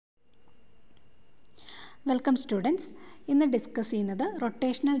Welcome students. ഇന്ന് discuss ചെയ്യുന്നത്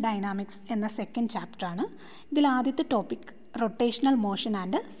rotational dynamics എന്ന സെക്കൻഡ് ചാപ്റ്ററാണ്. ഇതിൽ ആദ്യത്തെ topic rotational motion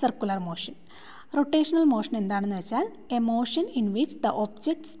and circular motion. Rotational motion എന്താണെന്ന് വെച്ചാൽ A motion in which the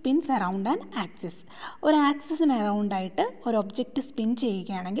object sphinx around an axis. ഒരു ആക്സിസിന് അറൗണ്ടായിട്ട് ഒരു ഒബ്ജക്റ്റ് സ്പിൻ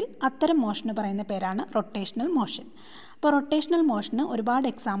ചെയ്യുകയാണെങ്കിൽ അത്തരം മോഷന് പറയുന്ന പേരാണ് റൊട്ടേഷണൽ മോഷൻ. അപ്പോൾ റൊട്ടേഷണൽ മോഷന് ഒരുപാട്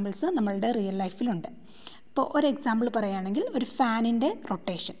എക്സാമ്പിൾസ് നമ്മളുടെ റിയൽ ലൈഫിലുണ്ട്. ഇപ്പോൾ ഒരു എക്സാമ്പിൾ പറയുകയാണെങ്കിൽ ഒരു ഫാനിൻ്റെ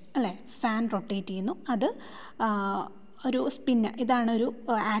റൊട്ടേഷൻ അല്ലേ, ഫാൻ റൊട്ടേറ്റ് ചെയ്യുന്നു, അത് ഒരു സ്പിന്ന്, ഇതാണ് ഒരു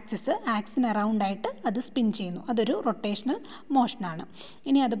ആക്സിന് അറൗണ്ടായിട്ട് അത് സ്പിൻ ചെയ്യുന്നു, അതൊരു റൊട്ടേഷണൽ മോഷനാണ്.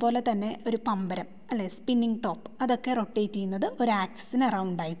 ഇനി അതുപോലെ തന്നെ ഒരു പമ്പരം അല്ലേ, സ്പിന്നിങ് ടോപ്പ്, അതൊക്കെ റൊട്ടേറ്റ് ചെയ്യുന്നത് ഒരു ആക്സിന്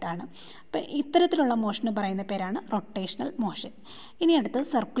അറൗണ്ടായിട്ടാണ്. അപ്പോൾ ഇത്തരത്തിലുള്ള മോഷന് പറയുന്ന പേരാണ് റൊട്ടേഷണൽ മോഷൻ. ഇനി അടുത്ത്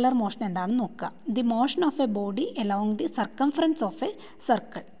സർക്കുലർ മോഷൻ എന്താണെന്ന് നോക്കുക. The motion of A body along the circumference of A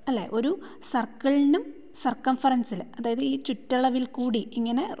circle അല്ലേ, ഒരു സർക്കിളിനും സർക്കംഫറൻസിൽ, അതായത് ഈ ചുറ്റളവിൽ കൂടി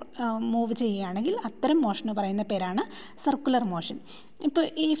ഇങ്ങനെ മൂവ് ചെയ്യുകയാണെങ്കിൽ അത്തരം മോഷന് പറയുന്ന പേരാണ് സർക്കുലർ മോഷൻ. ഇപ്പോൾ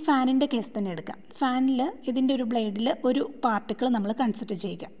ഈ ഫാനിൻ്റെ കേസ് തന്നെ എടുക്കാം. ഫാനിൽ ഇതിൻ്റെ ഒരു ബ്ലേഡിൽ ഒരു പാർട്ടിക്കിൾ നമ്മൾ കൺസിഡർ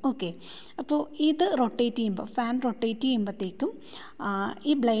ചെയ്യുക. ഓക്കെ, അപ്പോൾ ഇത് റൊട്ടേറ്റ് ചെയ്യുമ്പോൾ, ഫാൻ റൊട്ടേറ്റ് ചെയ്യുമ്പോഴത്തേക്കും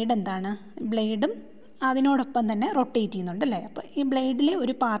ഈ ബ്ലേഡ് എന്താണ്, ബ്ലേഡും അതിനോടൊപ്പം തന്നെ റൊട്ടേറ്റ് ചെയ്യുന്നുണ്ട് അല്ലേ. അപ്പോൾ ഈ ബ്ലേഡിലെ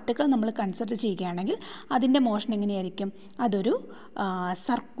ഒരു പാർട്ടിക്കിൾ നമ്മൾ കൺസിഡർ ചെയ്യുകയാണെങ്കിൽ അതിൻ്റെ മോഷൻ എങ്ങനെയായിരിക്കും, അതൊരു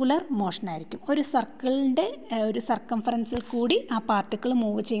സർക്കുലർ മോഷനായിരിക്കും. ഒരു സർക്കിളിൻ്റെ ഒരു സർക്കംഫറൻസിൽ കൂടി ആ പാർട്ടിക്കിൾ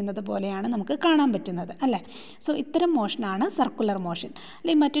മൂവ് ചെയ്യുന്നത് പോലെയാണ് നമുക്ക് കാണാൻ പറ്റുന്നത് അല്ലേ. സോ ഇത്തരം മോഷനാണ് സർക്കുലർ മോഷൻ.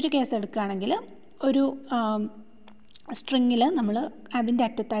 അല്ലെങ്കിൽ മറ്റൊരു കേസ് എടുക്കുകയാണെങ്കിൽ ഒരു സ്ട്രിങ്ങിൽ നമ്മൾ അതിൻ്റെ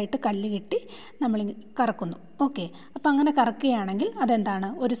അറ്റത്തായിട്ട് കല്ല് കെട്ടി നമ്മൾ കറക്കുന്നു. ഓക്കെ, അപ്പോൾ അങ്ങനെ കറക്കുകയാണെങ്കിൽ അതെന്താണ്,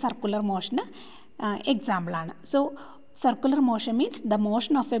 ഒരു സർക്കുലർ മോഷന് എക്സാമ്പിളാണ്. So circular motion means the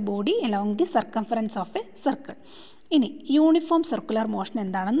motion of A body along the circumference of A circle. ഇനി യൂണിഫോം സർക്കുലർ മോഷൻ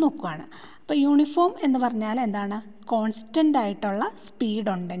എന്താണെന്ന് നോക്കുകയാണ്. അപ്പോൾ യൂണിഫോം എന്ന് പറഞ്ഞാൽ എന്താണ്, കോൺസ്റ്റൻ്റ് ആയിട്ടുള്ള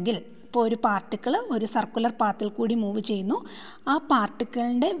സ്പീഡ് ഉണ്ടെങ്കിൽ, ഇപ്പോൾ ഒരു പാർട്ടിക്കിൾ ഒരു സർക്കുലർ പാത്തിൽ കൂടി മൂവ് ചെയ്യുന്നു, ആ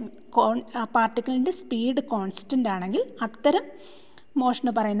പാർട്ടിക്കിളിൻ്റെ സ്പീഡ് കോൺസ്റ്റൻ്റ് ആണെങ്കിൽ അത്തരം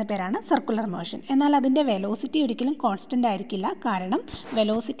മോഷന് പറയുന്ന പേരാണ് സർക്കുലർ മോഷൻ. എന്നാൽ അതിൻ്റെ വെലോസിറ്റി ഒരിക്കലും കോൺസ്റ്റൻ്റ് ആയിരിക്കില്ല. കാരണം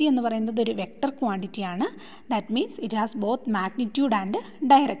വെലോസിറ്റി എന്ന് പറയുന്നത് ഒരു vector ക്വാണ്ടിറ്റിയാണ്. That means it has both magnitude and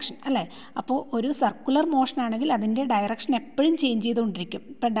direction അല്ലേ. അപ്പോൾ ഒരു സർക്കുലർ മോഷൻ ആണെങ്കിൽ അതിൻ്റെ ഡയറക്ഷൻ എപ്പോഴും ചേഞ്ച് ചെയ്തുകൊണ്ടിരിക്കും.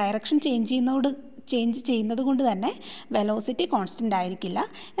 ഇപ്പം ഡയറക്ഷൻ ചേഞ്ച് ചെയ്യുന്നത് കൊണ്ട് തന്നെ വെലോസിറ്റി കോൺസ്റ്റൻ്റ് ആയിരിക്കില്ല.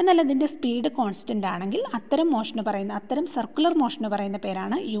 എന്നാൽ അതിൻ്റെ സ്പീഡ് കോൺസ്റ്റൻ്റ് ആണെങ്കിൽ അത്തരം സർക്കുലർ മോഷന് പറയുന്ന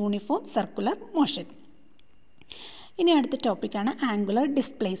പേരാണ് യൂണിഫോം സർക്കുലർ മോഷൻ. ഇനി അടുത്ത ടോപ്പിക്കാണ് ആംഗുലർ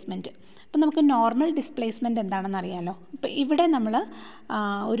ഡിസ്പ്ലേസ്മെൻറ്റ്. അപ്പോൾ നമുക്ക് നോർമൽ ഡിസ്പ്ലേസ്മെൻറ്റ് എന്താണെന്ന് അറിയാമല്ലോ. അപ്പോൾ ഇവിടെ നമ്മൾ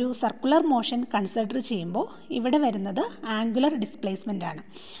ഒരു സർക്കുലർ മോഷൻ കൺസിഡർ ചെയ്യുമ്പോൾ ഇവിടെ വരുന്നത് ആംഗുലർ ഡിസ്പ്ലേസ്മെൻ്റ് ആണ്.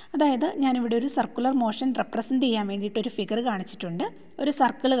 അതായത് ഞാനിവിടെ ഒരു സർക്കുലർ മോഷൻ റെപ്രസെൻറ്റ് ചെയ്യാൻ വേണ്ടിയിട്ടൊരു ഫിഗർ കാണിച്ചിട്ടുണ്ട്, ഒരു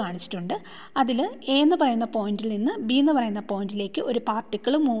സർക്കിൾ കാണിച്ചിട്ടുണ്ട്. അതിൽ എ എന്ന് പറയുന്ന പോയിന്റിൽ നിന്ന് ബി എന്ന് പറയുന്ന പോയിന്റിലേക്ക് ഒരു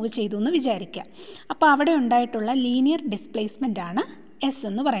പാർട്ടിക്കിൾ മൂവ് ചെയ്തു എന്ന് വിചാരിക്കുക. അപ്പോൾ അവിടെ ഉണ്ടായിട്ടുള്ള ലീനിയർ ഡിസ്പ്ലേസ്മെൻ്റ് ആണ് എസ്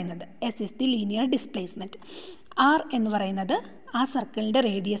എന്ന് പറയുന്നത്. S is the linear displacement. R എന്ന് പറയുന്നത് ആ സർക്കിളിൻ്റെ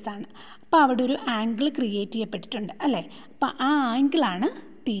റേഡിയസ് ആണ്. അപ്പോൾ അവിടെ ഒരു ആംഗിൾ ക്രിയേറ്റ് ചെയ്യപ്പെട്ടിട്ടുണ്ട് അല്ലേ. അപ്പോൾ ആ ആംഗിളാണ്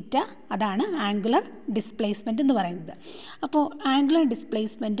തീറ്റ, അതാണ് ആംഗുലർ ഡിസ്പ്ലേസ്മെൻറ്റ് എന്ന് പറയുന്നത്. അപ്പോൾ ആംഗുലർ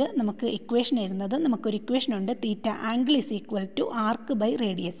ഡിസ്പ്ലേസ്മെൻറ്റ് നമുക്ക് ഇക്വേഷൻ എഴുതുന്നത്, നമുക്കൊരു ഇക്വേഷൻ ഉണ്ട്, theta angle is equal to arc by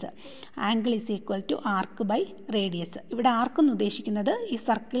radius. Angle is equal to arc by radius. ഇവിടെ ആർക്ക് എന്ന് ഉദ്ദേശിക്കുന്നത് ഈ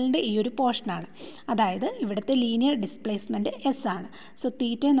സർക്കിളിൻ്റെ ഈ ഒരു പോർഷനാണ്. അതായത് ഇവിടുത്തെ ലീനിയർ ഡിസ്പ്ലേസ്മെൻറ്റ് എസ് ആണ്. സോ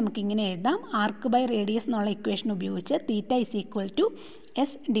തീറ്റയെ നമുക്കിങ്ങനെ എഴുതാം, ആർക്ക് ബൈ റേഡിയസ് എന്നുള്ള ഇക്വേഷൻ ഉപയോഗിച്ച് theta is equal to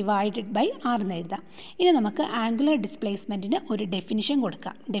S divided by R എന്ന് എഴുതാം. ഇനി നമുക്ക് ആംഗുലർ ഡിസ്പ്ലേസ്മെൻറ്റിന് ഒരു ഡെഫിനിഷൻ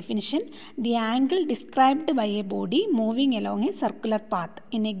കൊടുക്കാം. Definition: the angle described by A body moving along A circular path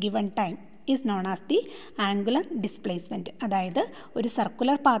in A given time is known as the angular displacement. അതായത് ഒരു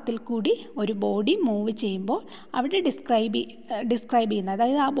circular പാത്തിൽ കൂടി ഒരു ബോഡി മൂവ് ചെയ്യുമ്പോൾ അവിടെ ഡിസ്ക്രൈബ് ചെയ്യുന്ന,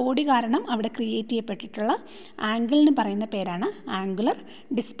 അതായത് ആ ബോഡി കാരണം അവിടെ ക്രിയേറ്റ് ചെയ്യപ്പെട്ടിട്ടുള്ള ആംഗിളിന് പറയുന്ന പേരാണ് ആംഗുലർ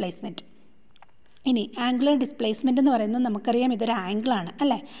ഡിസ്പ്ലേസ്മെൻറ്റ്. ഇനി ആംഗുലർ ഡിസ്പ്ലേസ്മെൻ്റ് എന്ന് പറയുന്നത് നമുക്കറിയാം ഇതൊരു ആംഗിളാണ്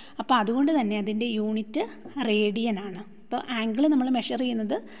അല്ലേ. അപ്പോൾ അതുകൊണ്ട് തന്നെ അതിൻ്റെ യൂണിറ്റ് റേഡിയൻ ആണ്. ഇപ്പോൾ ആംഗിൾ നമ്മൾ മെഷർ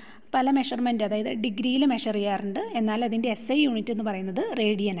ചെയ്യുന്നത് പല മെഷർമെൻറ്റ്, അതായത് ഡിഗ്രിയിൽ മെഷർ ചെയ്യാറുണ്ട്, എന്നാൽ അതിൻ്റെ SI യൂണിറ്റ് എന്ന് പറയുന്നത്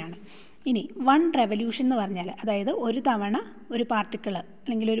റേഡിയൻ ആണ്. ഇനി 1 റെവല്യൂഷൻ എന്ന് പറഞ്ഞാൽ, അതായത് ഒരു തവണ ഒരു പാർട്ടിക്കിൾ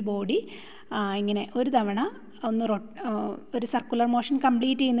അല്ലെങ്കിൽ ഒരു ബോഡി ഇങ്ങനെ ഒരു തവണ ഒരു സർക്കുലർ മോഷൻ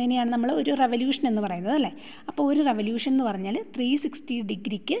കംപ്ലീറ്റ് ചെയ്യുന്നതിനെയാണ് നമ്മൾ ഒരു റെവല്യൂഷൻ എന്ന് പറയുന്നത് അല്ലേ. അപ്പോൾ ഒരു റെവല്യൂഷൻ എന്ന് പറഞ്ഞാൽ 360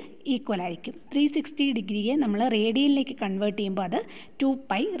 ഡിഗ്രിക്ക് ഈക്വൽ ആയിരിക്കും. 360 ഡിഗ്രിയെ നമ്മൾ റേഡിയനിലേക്ക് കൺവേർട്ട് ചെയ്യുമ്പോൾ അത്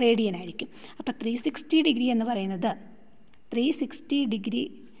 2π റേഡിയൻ ആയിരിക്കും. അപ്പോൾ 360 ഡിഗ്രി എന്ന് പറയുന്നത് 360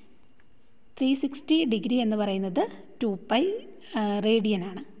 ഡിഗ്രി എന്ന് പറയുന്നത് 2π റേഡിയൻ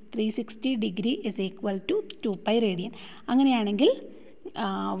ആണ്. 360 degree is equal to 2π radian. അങ്ങനെയാണെങ്കിൽ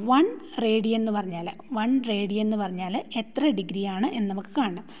 1 റേഡിയൻ എന്ന് പറഞ്ഞാൽ എത്ര ഡിഗ്രിയാണ് എന്ന് നമുക്ക്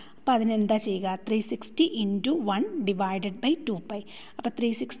കാണണം. അപ്പോൾ അതിനെന്താ ചെയ്യുക? 360 × 1 ഡിവൈഡഡ് ബൈ 2π. അപ്പോൾ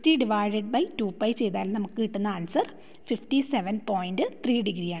 360 ഡിവൈഡഡ് ബൈ 2π ചെയ്താൽ നമുക്ക് കിട്ടുന്ന ആൻസർ 57.3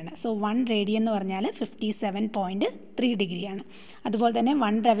 ഡിഗ്രിയാണ്. സോ 1 റേഡിയൻ എന്ന് പറഞ്ഞാൽ 57.3 ഡിഗ്രിയാണ്. അതുപോലെ തന്നെ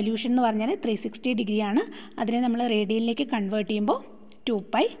 1 റെവല്യൂഷൻ എന്ന് പറഞ്ഞാൽ 360 ഡിഗ്രിയാണ്. അതിനെ നമ്മൾ റേഡിയനിലേക്ക് കൺവേർട്ട് ചെയ്യുമ്പോൾ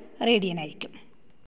 2π റേഡിയൻ ആയിരിക്കും.